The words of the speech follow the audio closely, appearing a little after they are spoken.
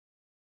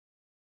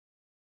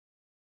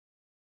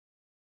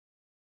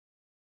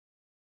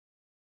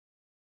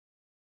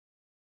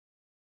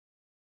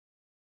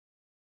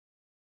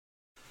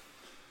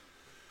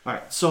All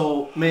right,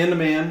 so man to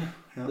man,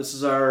 this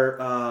is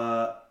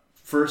our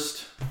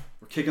first.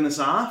 We're kicking this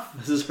off.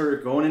 This is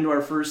we're going into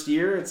our first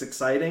year. It's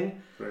exciting.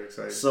 Very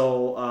exciting.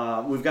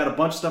 So we've got a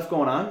bunch of stuff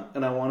going on,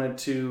 and I wanted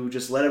to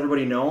just let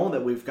everybody know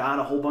that we've got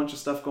a whole bunch of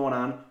stuff going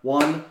on.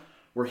 One,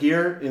 we're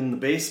here in the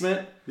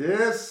basement.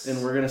 Yes.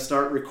 And we're going to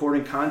start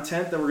recording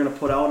content that we're going to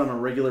put out on a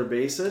regular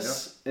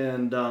basis. Yep.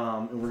 And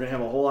we're going to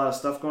have a whole lot of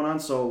stuff going on.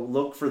 So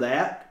look for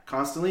that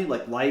constantly.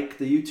 Like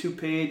the YouTube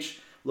page.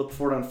 Look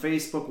for it on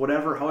Facebook,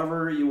 whatever.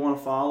 However you want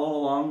to follow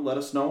along, let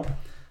us know.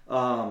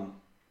 And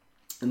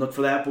look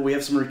for that. But we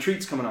have some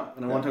retreats coming up.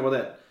 And I want to talk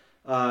about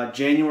that.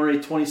 January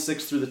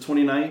 26th through the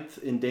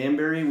 29th in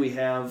Danbury. We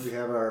have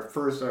our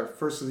first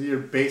of the year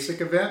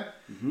basic event,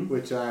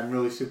 which I'm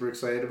really super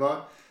excited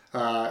about.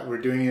 We're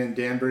doing it in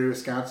Danbury,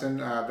 Wisconsin,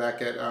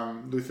 back at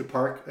Luther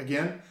Park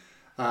again.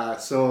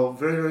 So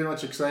very, very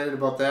much excited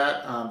about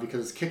that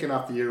because it's kicking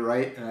off the year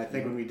right. And I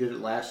think when we did it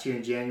last year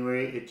in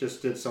January, it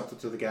just did something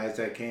to the guys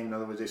that came. In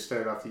other words, they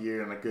started off the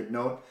year on a good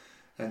note.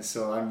 And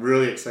so I'm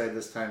really excited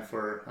this time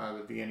for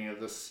the beginning of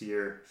this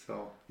year.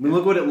 So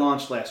look what it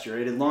launched last year.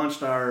 It had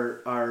launched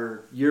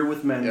our Year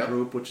with Men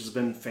group, which has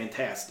been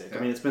fantastic. Yep.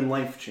 I mean, it's been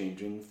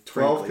life-changing.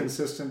 12 to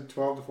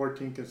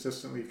 14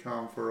 consistently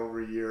come for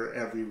over a year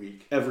every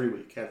week. Every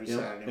Saturday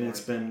morning. And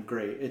it's been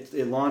great.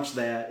 It launched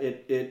that.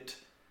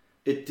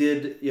 It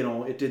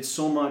did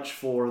so much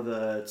for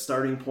the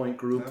starting point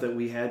group that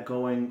we had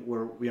going,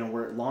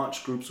 where it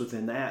launched groups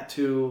within that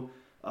too.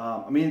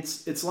 I mean,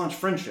 it's launched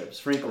friendships,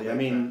 frankly. I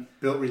mean,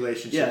 built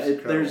relationships. Yeah,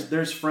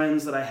 there's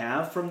friends that I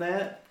have from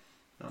that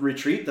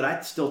retreat that I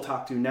still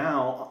talk to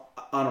now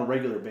on a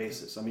regular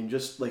basis. I mean,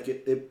 just like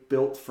it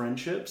built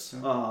friendships.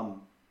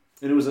 And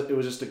it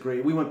was just a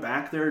great. We went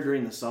back there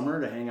during the summer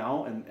to hang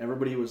out, and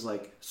everybody was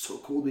like, "So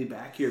cool to be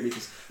back here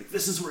because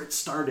this is where it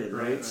started,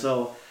 right?"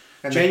 So,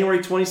 and January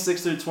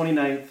 26th to the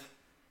 29th,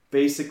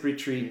 basic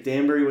retreat,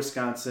 Danbury,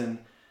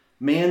 Wisconsin.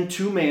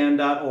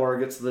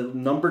 man2man.org. It's the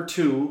number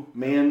 2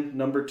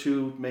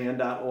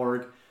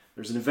 man2man.org.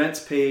 There's an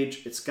events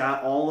page. It's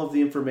got all of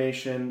the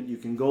information. You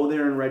can go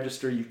there and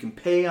register. You can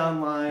pay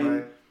online.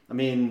 Right. I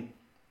mean,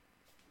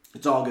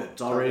 it's all good.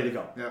 It's all ready to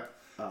go. Yeah.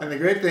 And the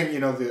great thing,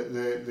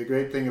 the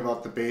great thing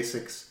about the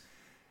basics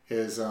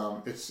is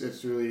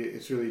it's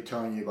really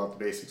telling you about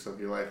the basics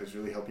of your life. It's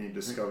really helping you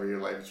discover your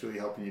life. It's really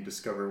helping you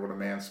discover what a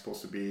man's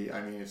supposed to be.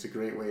 I mean, it's a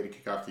great way to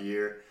kick off the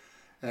year.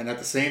 And at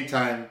the same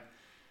time,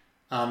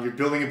 you're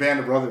building a band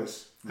of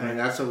brothers. Right. I mean,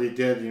 that's what we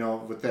did,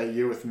 with that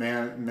Year with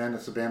Men,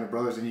 it's a band of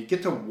brothers. And you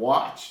get to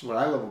watch, what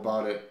I love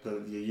about it, the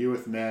Year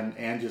with Men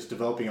and just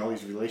developing all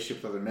these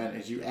relationships with other men,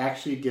 is you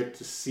actually get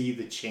to see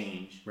the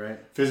change, right,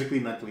 physically,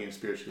 mentally, and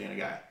spiritually in a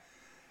guy.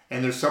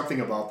 And there's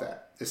something about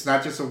that. It's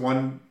not just a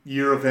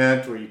one-year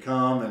event where you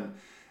come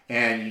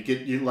and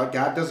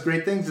God does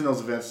great things in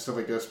those events and stuff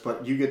like this,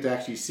 but you get to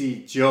actually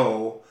see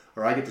Joe,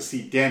 or I get to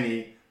see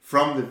Denny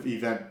from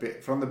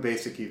the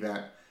basic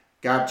event,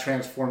 God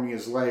transforming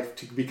his life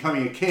to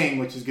becoming a king,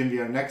 which is going to be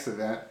our next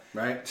event,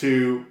 right?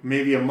 To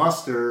maybe a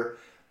muster,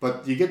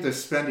 but you get to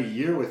spend a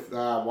year with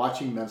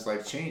watching men's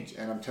life change.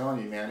 And I'm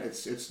telling you, man,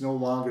 it's no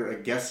longer a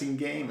guessing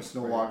game. It's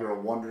no longer a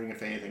wondering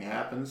if anything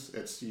happens.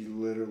 It's you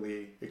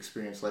literally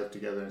experience life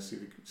together and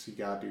see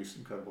God do some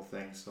incredible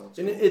things. So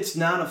it's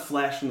not a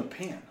flash in the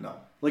pan. No.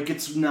 Like,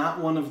 it's not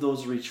one of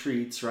those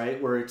retreats,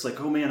 right, where it's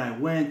like, oh man, I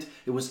went,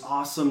 it was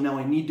awesome, now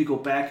I need to go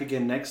back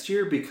again next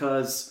year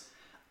because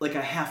I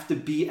have to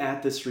be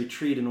at this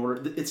retreat in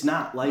order. It's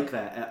not like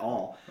that at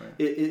all. Right.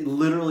 It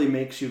literally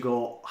makes you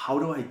go, how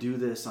do I do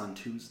this on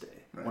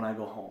Tuesday when I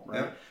go home,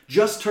 right? Yep.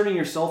 Just turning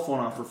your cell phone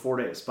off for 4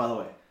 days, by the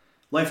way,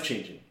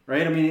 life-changing,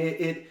 right? I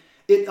mean,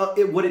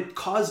 what it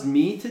caused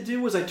me to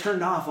do was I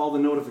turned off all the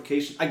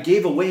notifications. I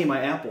gave away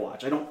my Apple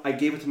Watch. I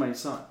gave it to my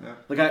son. Yeah.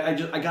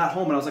 I got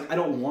home and I was like, I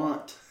don't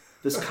want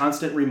this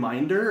constant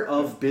reminder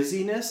of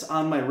busyness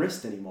on my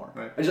wrist anymore.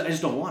 Right. I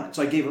just don't want it.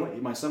 So I gave it away.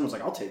 My son was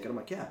like, I'll take it. I'm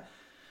like, yeah.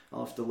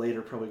 I'll have to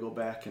later probably go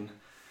back and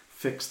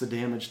fix the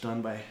damage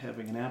done by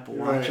having an Apple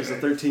Watch as a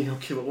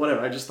 13-year-old kid, but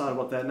whatever. I just thought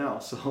about that now.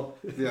 So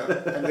yeah,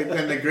 and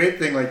the great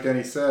thing, like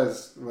Denny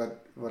says,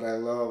 what I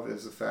love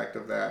is the fact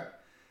of that.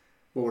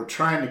 What we're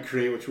trying to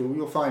create, which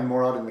we'll find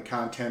more out in the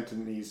content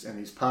in these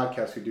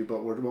podcasts we do,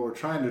 but what we're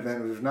trying to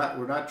event is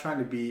we're not trying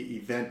to be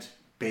event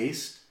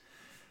based.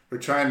 We're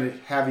trying to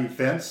have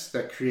events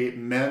that create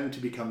men to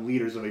become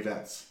leaders of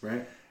events.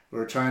 Right.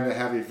 We're trying to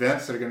have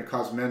events that are going to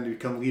cause men to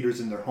become leaders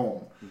in their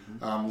home,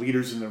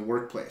 leaders in their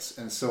workplace.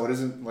 And so it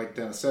isn't, like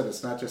Dennis said,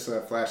 it's not just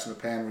a flash in the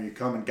pan where you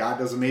come and God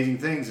does amazing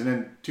things and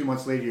then 2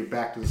 months later you're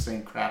back to the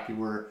same crap you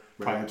were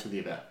prior to the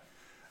event.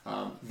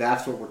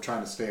 That's what we're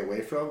trying to stay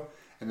away from.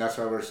 And that's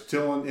why we're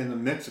still in the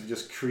midst of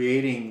just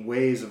creating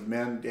ways of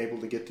men able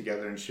to get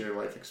together and share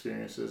life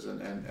experiences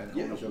and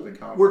hold each other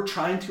accountable. We're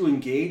trying to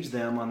engage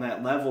them on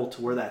that level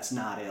to where that's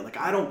not it. Like,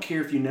 I don't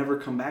care if you never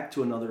come back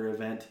to another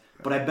event,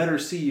 but I better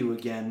see you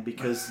again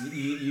because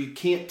you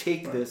can't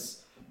take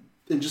this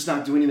and just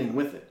not do anything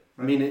with it.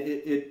 Right. I mean,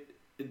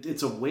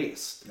 it's a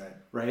waste,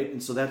 right?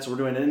 And so that's what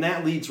we're doing. And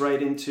that leads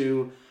right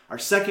into our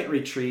second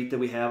retreat that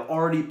we have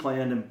already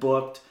planned and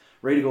booked.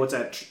 ready to go.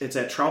 It's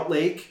at Trout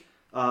Lake,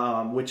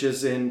 which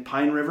is in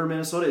Pine River,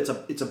 Minnesota.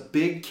 It's a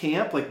big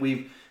camp. Like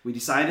we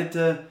decided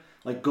to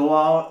like go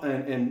out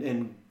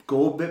and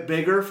go a bit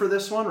bigger for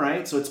this one,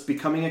 right? So it's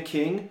Becoming a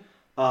King.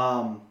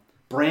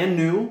 Brand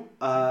new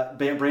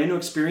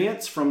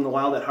experience from the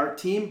Wild at Heart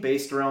team,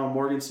 based around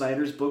Morgan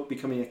Snyder's book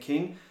Becoming a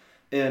King,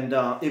 and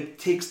it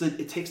takes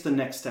the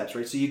next steps,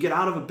 right? So you get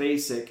out of a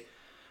basic,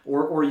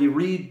 or you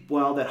read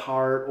Wild at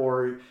Heart,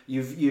 or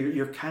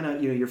you're kind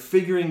of you're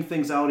figuring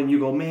things out, and you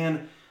go,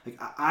 man, like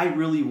I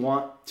really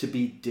want to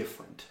be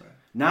different. Right.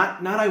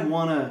 Not I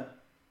wanna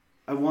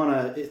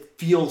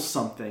feel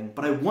something,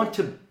 but I want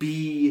to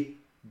be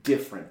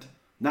different.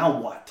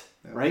 Now what,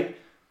 right?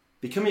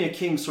 Becoming a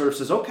King sort of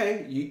says,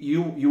 okay,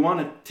 you want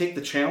to take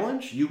the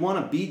challenge, you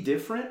want to be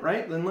different,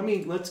 right? Then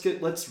let's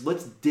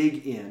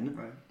dig in,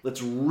 right.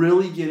 Let's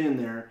really get in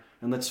there,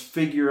 and let's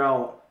figure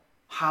out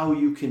how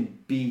you can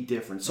be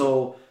different.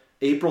 So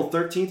April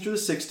 13th through the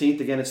 16th,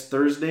 again, it's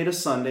Thursday to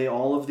Sunday.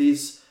 All of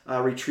these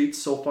retreats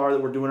so far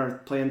that we're doing are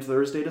planned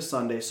Thursday to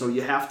Sunday. So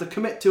you have to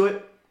commit to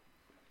it.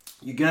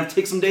 You're gonna have to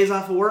take some days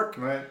off of work,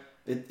 right?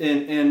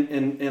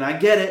 And I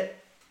get it.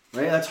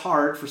 Right, that's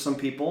hard for some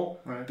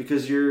people, right.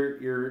 Because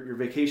your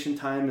vacation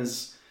time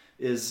is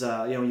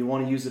you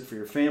want to use it for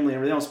your family and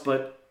everything else,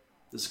 but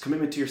it's a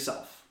commitment to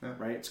yourself,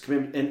 right? It's a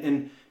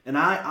commitment, and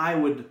I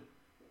would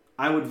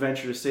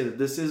venture to say that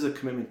this is a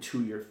commitment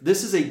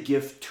this is a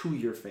gift to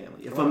your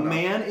family. If a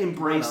man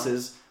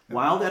embraces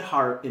Wild at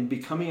Heart and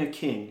Becoming a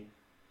King,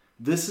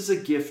 this is a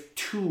gift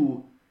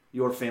to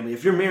your family.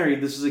 If you're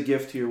married, this is a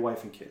gift to your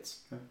wife and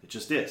kids. Yeah. It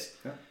just is.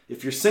 Yeah.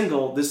 If you're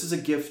single, this is a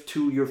gift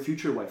to your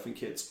future wife and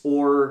kids,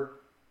 or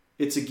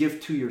it's a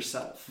gift to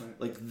yourself.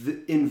 Right. Like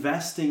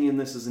investing in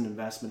this is an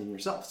investment in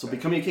yourself. So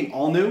Becoming a King,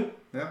 all new.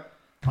 Yeah.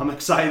 I'm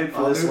excited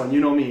for this one. You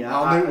know me.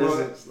 I'm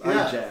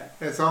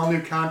jacked. It's all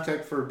new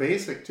content for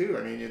Basic too.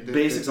 I mean,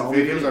 Basics, all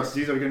new videos.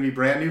 These are going to be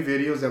brand new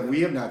videos that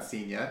we have not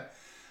seen yet.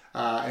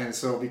 And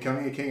so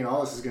Becoming a King and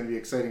all this is going to be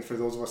exciting for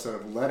those of us that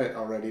have led it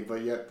already,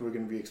 but yet we're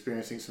going to be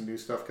experiencing some new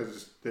stuff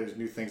because there's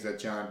new things that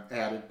John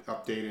added,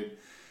 updated,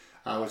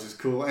 which is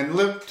cool. And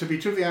look, to be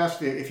truthfully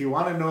honest with you, if you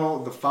want to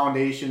know the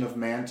foundation of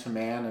Man to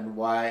Man and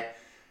why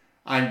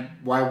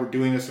we're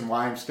doing this and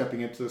why I'm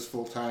stepping into this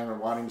full time or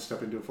wanting to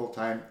step into it full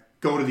time,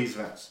 go to these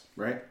events,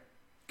 right?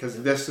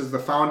 Because this is the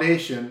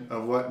foundation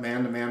of what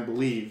Man to Man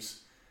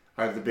believes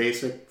are the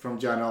Basic from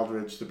John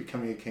Eldredge, the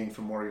Becoming a King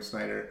from Morgan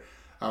Snyder.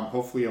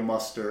 Hopefully a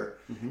muster.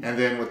 Mm-hmm. And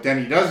then what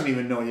Denny doesn't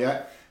even know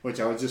yet, which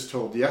I was just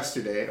told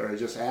yesterday, or I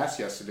just asked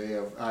yesterday,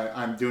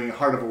 I'm doing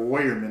Heart of a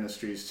Warrior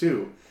Ministries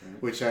too,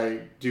 which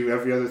I do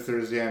every other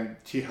Thursday. I'm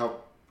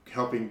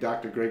helping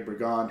Dr. Greg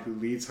Burgon, who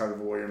leads Heart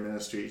of a Warrior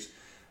Ministries.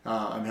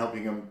 I'm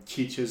helping him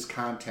teach his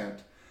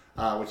content,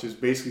 which is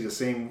basically the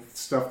same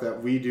stuff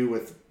that we do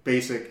with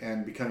Basic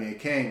and Becoming a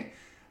King,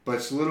 but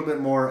it's a little bit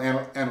more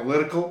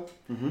analytical,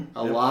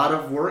 a lot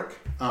of work.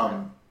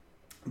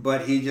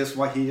 But he just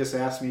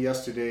asked me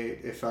yesterday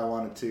if I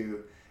wanted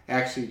to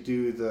actually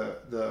do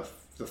the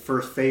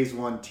first phase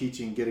 1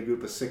 teaching, get a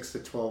group of 6 to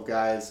 12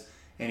 guys,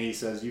 and he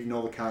says, you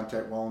know the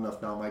content well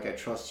enough now, Mike, I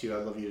trust you,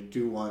 I'd love you to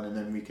do one, and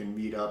then we can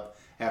meet up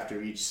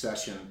after each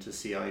session to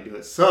see how I do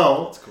it.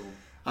 So that's cool.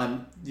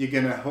 You're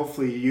going to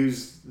hopefully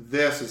use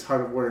this as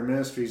Heart of Warrior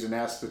Ministries and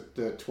ask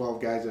the 12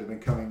 guys that have been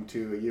coming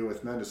to A Year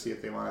with Men to see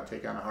if they want to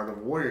take on a Heart of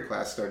a Warrior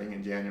class starting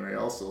in January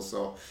also.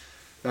 So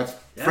that's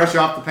fresh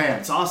off the pan.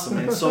 It's awesome,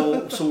 man.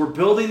 So we're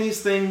building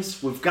these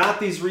things. We've got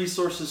these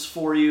resources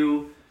for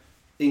you.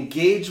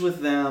 Engage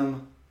with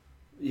them.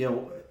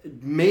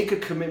 Make a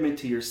commitment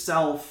to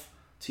yourself,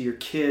 to your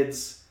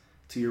kids,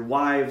 to your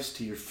wives,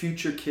 to your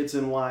future kids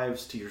and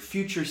wives, to your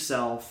future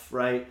self,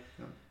 right?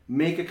 Yeah.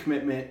 Make a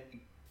commitment.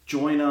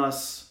 Join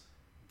us.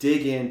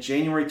 Dig in.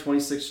 January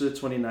 26th through the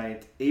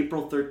 29th,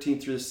 April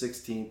 13th through the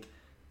 16th.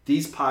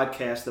 These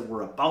podcasts that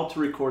we're about to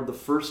record, the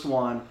first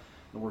one,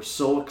 and we're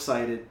so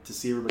excited to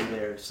see everybody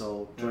there.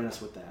 So join us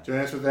with that. Join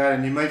us with that,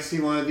 and you might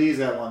see one of these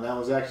at one. That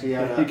was actually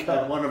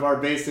at one of our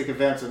Basic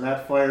events, and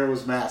that fire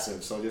was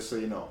massive. So just so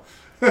you know.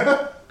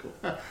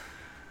 Cool.